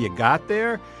sure how you got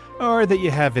there or that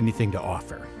you have anything to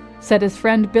offer, said his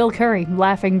friend Bill Curry,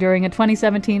 laughing during a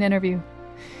 2017 interview.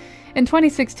 In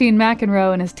 2016,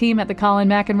 McEnroe and his team at the Colin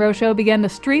McEnroe Show began to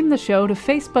stream the show to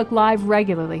Facebook Live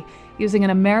regularly, using an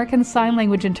American Sign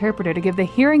Language interpreter to give the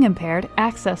hearing impaired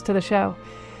access to the show.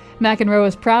 McEnroe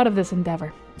is proud of this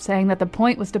endeavor, saying that the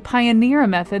point was to pioneer a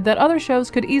method that other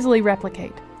shows could easily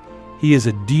replicate. He is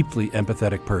a deeply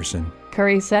empathetic person,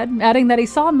 Curry said, adding that he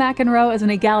saw McEnroe as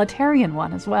an egalitarian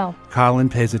one as well. Colin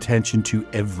pays attention to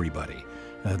everybody.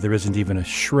 There isn't even a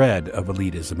shred of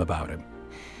elitism about him.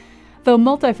 Though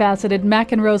multifaceted,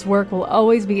 McEnroe's work will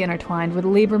always be intertwined with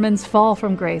Lieberman's fall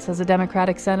from grace as a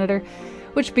Democratic senator,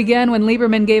 which began when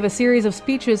Lieberman gave a series of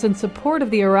speeches in support of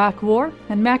the Iraq War,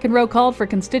 and McEnroe called for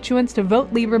constituents to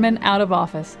vote Lieberman out of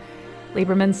office.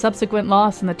 Lieberman's subsequent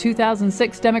loss in the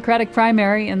 2006 Democratic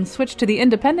primary and switch to the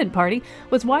Independent Party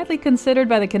was widely considered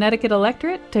by the Connecticut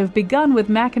electorate to have begun with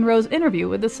McEnroe's interview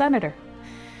with the senator.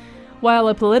 While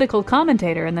a political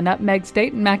commentator in the Nutmeg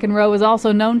State, McEnroe was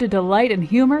also known to delight in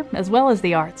humor as well as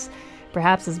the arts.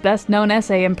 Perhaps his best-known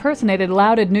essay impersonated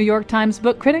lauded New York Times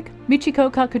book critic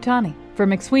Michiko Kakutani for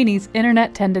McSweeney's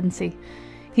Internet Tendency.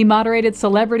 He moderated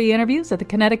celebrity interviews at the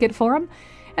Connecticut Forum,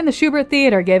 and the Schubert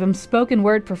Theater gave him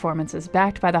spoken-word performances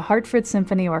backed by the Hartford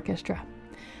Symphony Orchestra.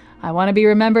 "I want to be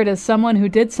remembered as someone who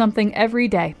did something every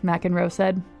day," McEnroe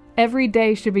said. "Every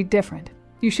day should be different.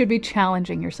 You should be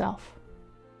challenging yourself."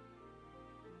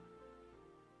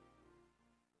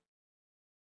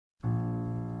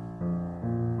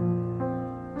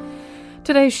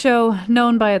 Today's show,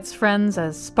 known by its friends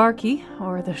as Sparky,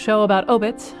 or the show about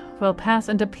obits, will pass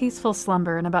into peaceful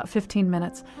slumber in about 15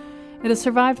 minutes. It is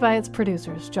survived by its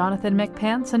producers, Jonathan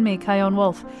McPants and me, Kyone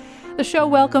Wolfe. The show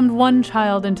welcomed one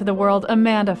child into the world,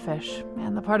 Amanda Fish,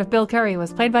 and the part of Bill Curry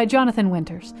was played by Jonathan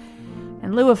Winters.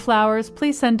 In lieu of flowers,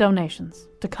 please send donations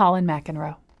to Colin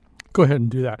McEnroe. Go ahead and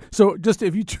do that. So just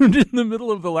if you tuned in the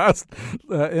middle of the last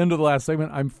end of the last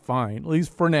segment, I'm fine, at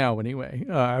least for now anyway.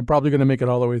 I'm probably going to make it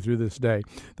all the way through this day.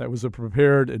 That was a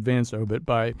prepared advanced obit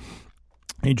by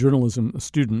a journalism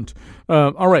student.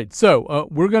 All right, so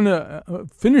we're going to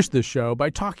finish this show by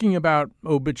talking about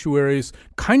obituaries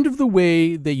kind of the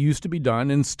way they used to be done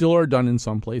and still are done in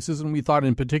some places. And we thought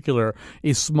in particular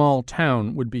a small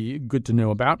town would be good to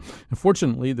know about. And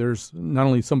fortunately, there's not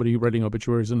only somebody writing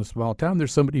obituaries in a small town,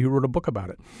 there's somebody who wrote a book about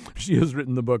it. She has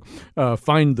written the book,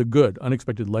 Find the Good,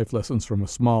 Unexpected Life Lessons from a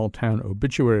Small Town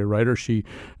Obituary Writer. She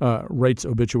writes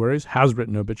obituaries, has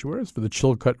written obituaries for the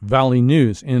Chilkat Valley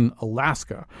News in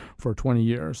Alaska for 20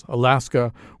 years.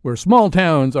 Alaska, where small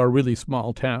towns are really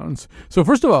small towns. So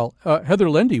first of all, Heather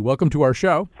Lendy, welcome to our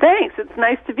show. Thanks. It's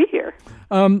nice to be here.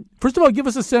 First of all, give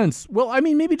us a sense. Well, I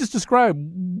mean, maybe just describe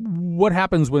what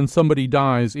happens when somebody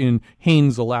dies in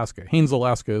Haines, Alaska. Haines,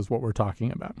 Alaska is what we're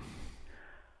talking about.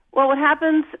 Well, what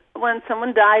happens when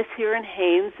someone dies here in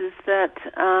Haines is that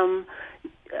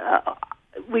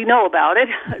we know about it.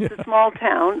 It's a small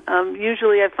town.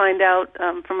 Usually I find out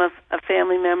from a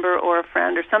family member or a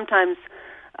friend, or sometimes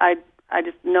I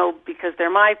just know because they're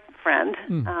my friend.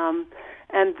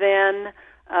 And then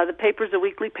the paper's a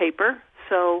weekly paper,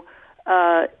 so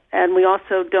and we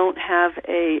also don't have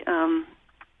a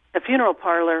funeral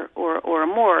parlor or a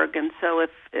morgue, and so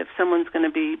if someone's going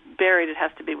to be buried, it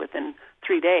has to be within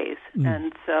 3 days.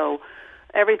 And so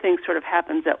everything sort of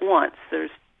happens at once.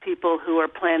 There's people who are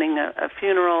planning a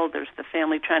funeral, there's the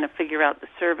family trying to figure out the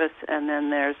service, and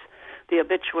then there's the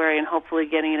obituary and hopefully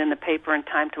getting it in the paper in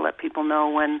time to let people know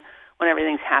when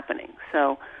everything's happening.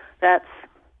 So that's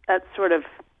sort of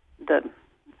the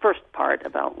first part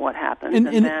about what happens,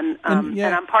 and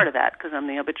I'm part of that because I'm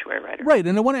the obituary writer. Right,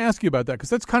 and I want to ask you about that because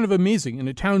that's kind of amazing. In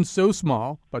a town so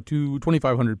small, about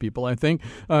 2,500 people, I think,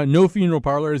 no funeral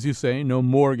parlor, as you say, no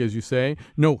morgue, as you say,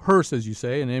 no hearse, as you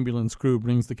say, an ambulance crew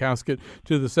brings the casket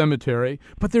to the cemetery,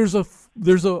 but there's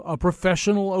a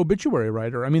professional obituary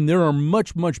writer. I mean, there are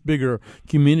much, much bigger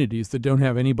communities that don't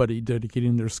have anybody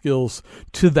dedicating their skills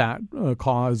to that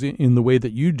cause in the way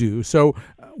that you do. So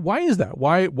why is that?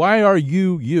 Why are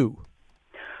you?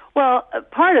 Well,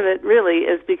 part of it really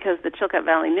is because the Chilkat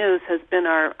Valley News has been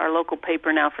our local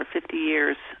paper now for 50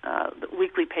 years, the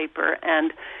weekly paper,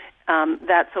 and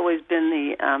that's always been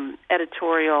the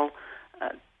editorial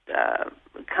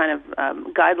kind of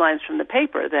guidelines from the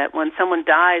paper, that when someone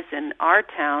dies in our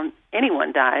town,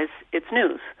 anyone dies, it's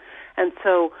news. And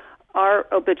so our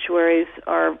obituaries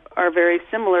are very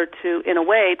similar to, in a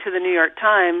way, to the New York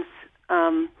Times,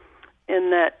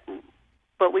 in that,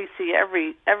 but we see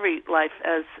every life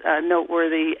as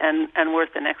noteworthy and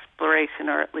worth an exploration,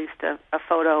 or at least a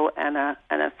photo and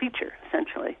a feature,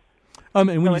 essentially. And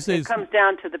when so you say it comes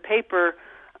down to the paper,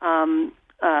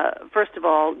 first of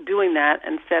all, doing that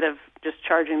instead of just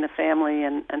charging the family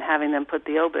and having them put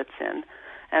the obits in,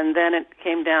 and then it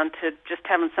came down to just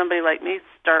having somebody like me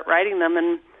start writing them,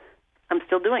 and I'm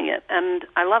still doing it, and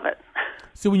I love it.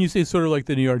 So when you say sort of like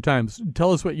the New York Times,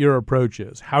 tell us what your approach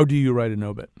is. How do you write an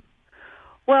obit?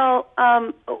 Well,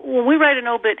 when we write an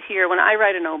obit here, when I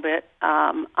write an obit,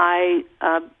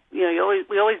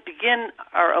 we always begin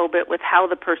our obit with how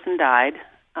the person died,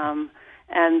 and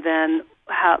then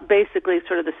basically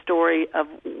sort of the story of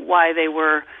why they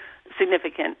were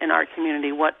significant in our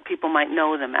community, what people might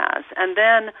know them as, and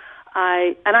then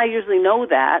I usually know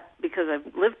that because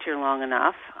I've lived here long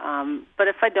enough. But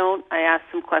if I don't, I ask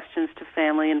some questions to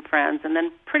family and friends, and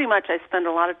then pretty much I spend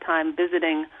a lot of time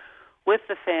visiting with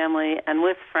the family and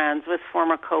with friends, with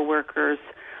former coworkers.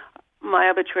 My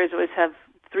obituaries always have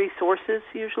 3 sources,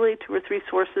 usually 2 or 3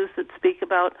 sources that speak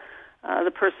about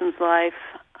the person's life.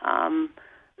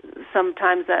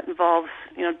 Sometimes that involves,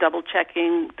 double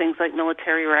checking things like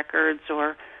military records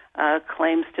or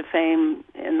claims to fame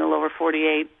in the lower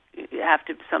 48. Have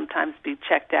to sometimes be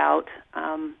checked out.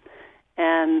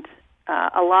 And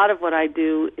a lot of what I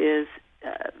do is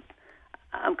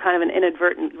I'm kind of an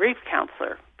inadvertent grief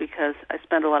counselor because I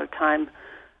spend a lot of time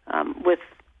with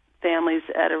families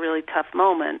at a really tough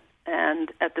moment.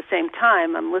 And at the same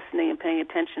time, I'm listening and paying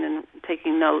attention and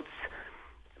taking notes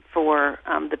for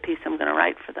the piece I'm going to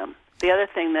write for them. The other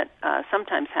thing that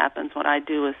sometimes happens, what I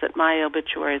do, is that my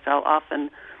obituaries, I'll often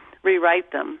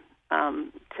rewrite them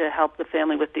to help the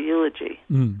family with the eulogy,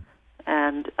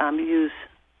 and use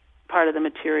part of the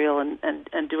material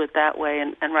and do it that way,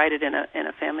 and write it in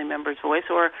a family member's voice.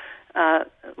 Or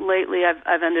lately,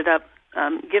 I've ended up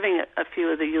giving a few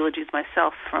of the eulogies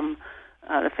myself. From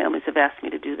the families have asked me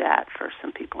to do that for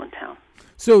some people in town.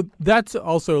 So that's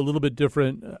also a little bit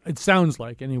different. It sounds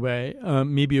like, anyway,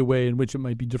 maybe a way in which it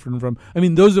might be different from. I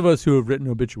mean, those of us who have written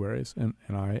obituaries, and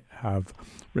I have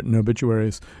written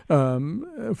obituaries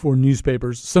for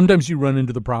newspapers, sometimes you run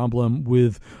into the problem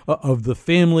with of the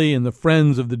family and the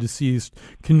friends of the deceased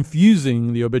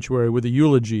confusing the obituary with a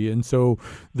eulogy. And so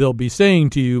they'll be saying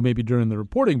to you, maybe during the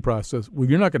reporting process, well,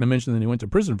 you're not going to mention that he went to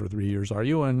prison for 3 years, are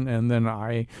you? And then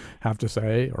I have to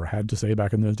say, or had to say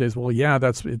back in those days, well, yeah,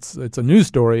 it's a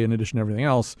news story in addition to everything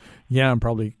else. Yeah, I'm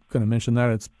probably going to mention that.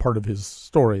 It's part of his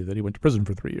story that he went to prison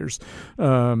for 3 years.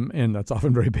 And that's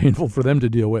often very painful for them to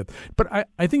deal with. But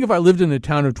I think if I lived in a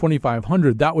town of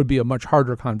 2,500, that would be a much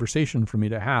harder conversation for me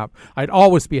to have. I'd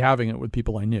always be having it with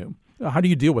people I knew. How do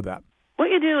you deal with that? What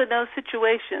you do in those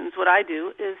situations, what I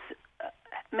do, is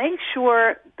make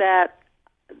sure that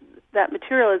that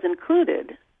material is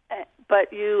included,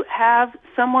 but you have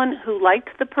someone who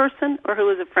liked the person or who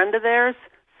was a friend of theirs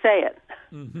say it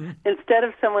instead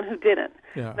of someone who didn't.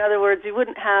 Yeah. In other words, you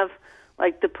wouldn't have,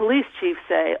 like, the police chief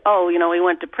say, oh, he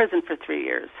went to prison for 3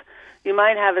 years. You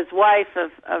might have his wife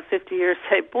of 50 years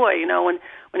say, boy,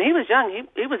 when he was young,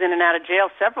 he was in and out of jail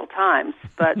several times,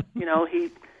 but,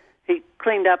 he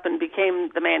cleaned up and became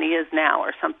the man he is now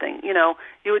or something.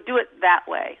 You would do it that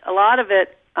way. A lot of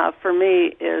it, for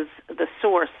me, is the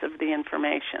source of the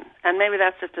information. And maybe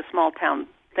that's just a small town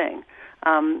thing.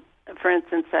 For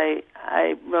instance,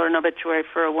 I wrote an obituary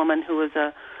for a woman who was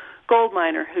a gold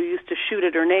miner who used to shoot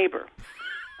at her neighbor.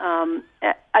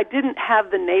 I didn't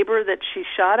have the neighbor that she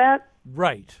shot at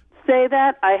say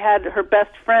that. I had her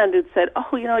best friend who said,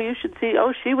 oh, you should see,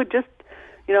 she would just,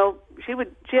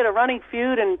 she had a running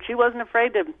feud and she wasn't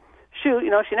afraid to shoot.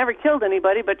 She never killed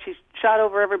anybody, but she shot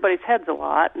over everybody's heads a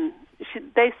lot, and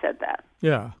they said that.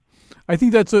 Yeah. I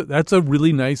think that's a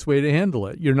really nice way to handle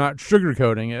it. You're not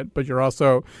sugarcoating it, but you're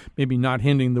also maybe not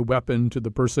handing the weapon to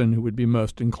the person who would be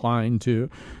most inclined to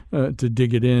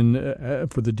dig it in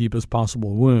for the deepest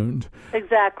possible wound.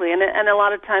 Exactly, and a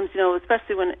lot of times,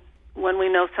 especially when we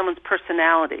know someone's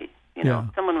personality,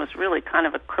 someone was really kind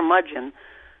of a curmudgeon.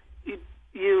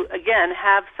 You again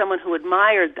have someone who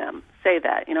admired them say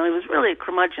that. He was really a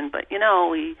curmudgeon, but he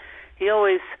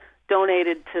always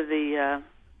donated to the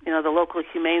the local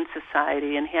humane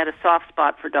society, and he had a soft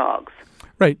spot for dogs.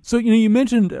 Right. So, you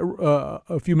mentioned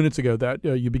a few minutes ago that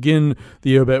you begin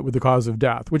the obit with the cause of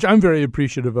death, which I'm very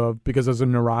appreciative of because as a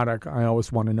neurotic, I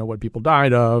always want to know what people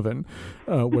died of and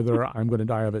whether I'm going to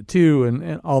die of it too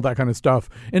and all that kind of stuff.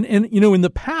 And in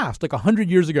the past, like 100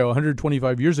 years ago,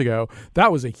 125 years ago,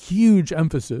 that was a huge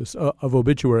emphasis of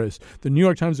obituaries. The New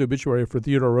York Times obituary for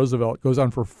Theodore Roosevelt goes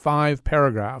on for 5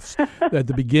 paragraphs at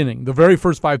the beginning. The very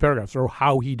first 5 paragraphs are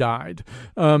how he died.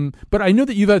 But I know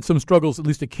that you've had some struggles, at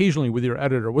least occasionally, with your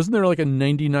editor. Wasn't there like a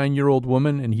 99-year-old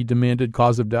woman and he demanded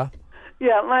cause of death?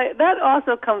 Yeah, that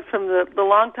also comes from the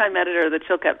longtime editor of the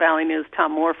Chilkat Valley News,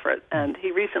 Tom Morford, and he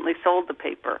recently sold the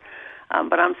paper,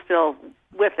 but I'm still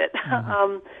with it.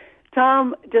 Mm-hmm.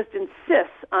 Tom just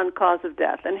insists on cause of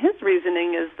death, and his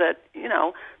reasoning is that,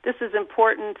 this is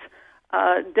important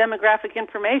demographic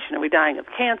information. Are we dying of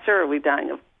cancer? Are we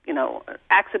dying of,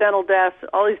 accidental deaths?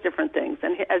 All these different things.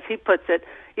 And as he puts it,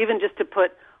 even just to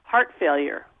put heart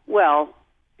failure, well,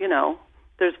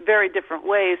 there's very different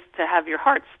ways to have your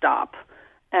heart stop.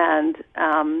 And,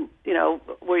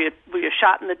 were you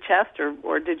shot in the chest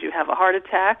or did you have a heart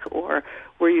attack or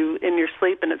were you in your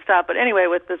sleep and it stopped? But anyway,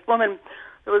 with this woman,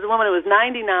 there was a woman who was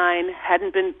 99,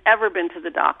 hadn't ever been to the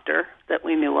doctor that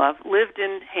we knew of, lived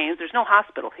in Haines. There's no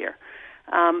hospital here.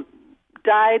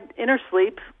 Died in her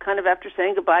sleep, kind of after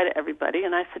saying goodbye to everybody.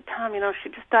 And I said, Tom, she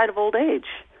just died of old age.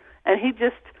 And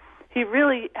he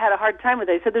really had a hard time with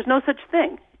it. He said, there's no such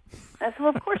thing. I said,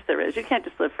 well, of course there is. You can't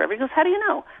just live forever. He goes, how do you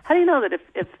know? How do you know that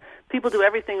if people do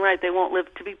everything right, they won't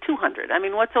live to be 200? I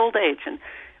mean, what's old age? And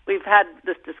we've had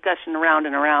this discussion around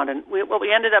and around. And what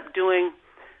we ended up doing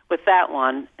with that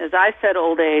one is I said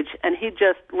old age, and he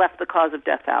just left the cause of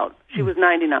death out. She was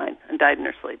 99 and died in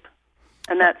her sleep.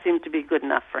 And that seemed to be good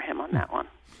enough for him on that one.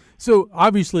 So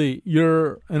obviously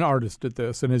you're an artist at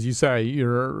this, and as you say,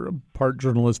 you're part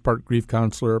journalist, part grief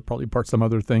counselor, probably part some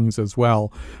other things as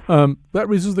well. That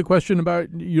raises the question about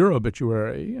your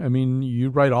obituary. I mean,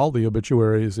 you write all the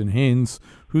obituaries in Haines.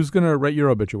 Who's going to write your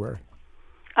obituary?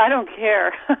 I don't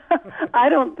care. I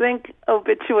don't think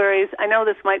obituaries, I know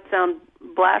this might sound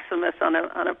blasphemous on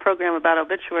a program about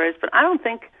obituaries, but I don't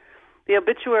think the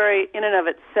obituary in and of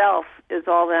itself is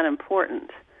all that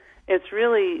important. It's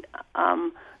really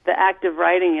the act of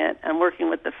writing it and working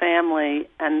with the family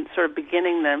and sort of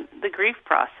beginning the grief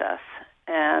process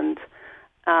and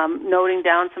noting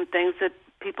down some things that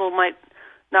people might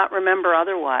not remember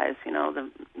otherwise.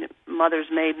 mother's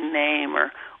maiden name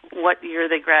or what year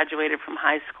they graduated from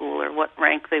high school or what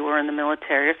rank they were in the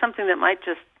military, or something that might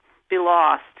just be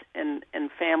lost in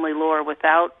family lore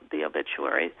without the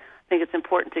obituary. I think it's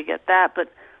important to get that.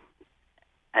 But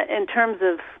in terms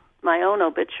of my own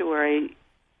obituary,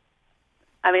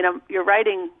 I mean, you're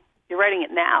writing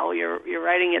it now. You're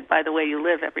writing it by the way you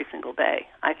live every single day,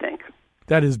 I think.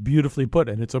 That is beautifully put,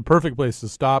 and it's a perfect place to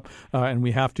stop, and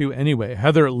we have to anyway.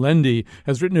 Heather Lendy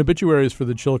has written obituaries for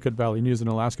the Chilkat Valley News in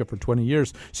Alaska for 20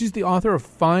 years. She's the author of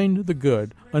Find the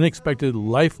Good, Unexpected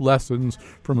Life Lessons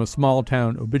from a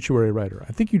Small-Town Obituary Writer.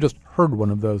 I think you just heard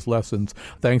one of those lessons.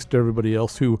 Thanks to everybody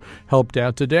else who helped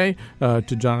out today,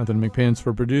 to Jonathan McPains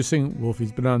for producing.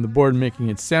 Wolfie's been on the board making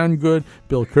it sound good.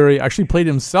 Bill Curry actually played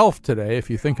himself today, if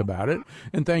you think about it.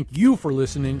 And thank you for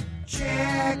listening.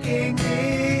 Checking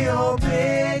the obituary,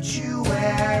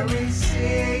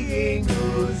 seeing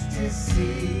who's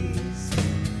deceased.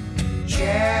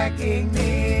 Checking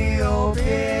the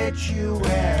obituaries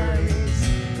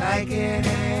like an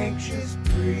anxious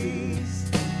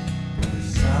priest.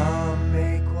 Some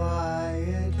make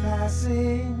quiet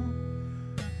passing,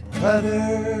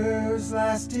 others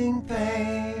lasting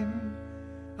pain.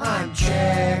 I'm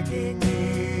checking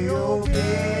the obituaries.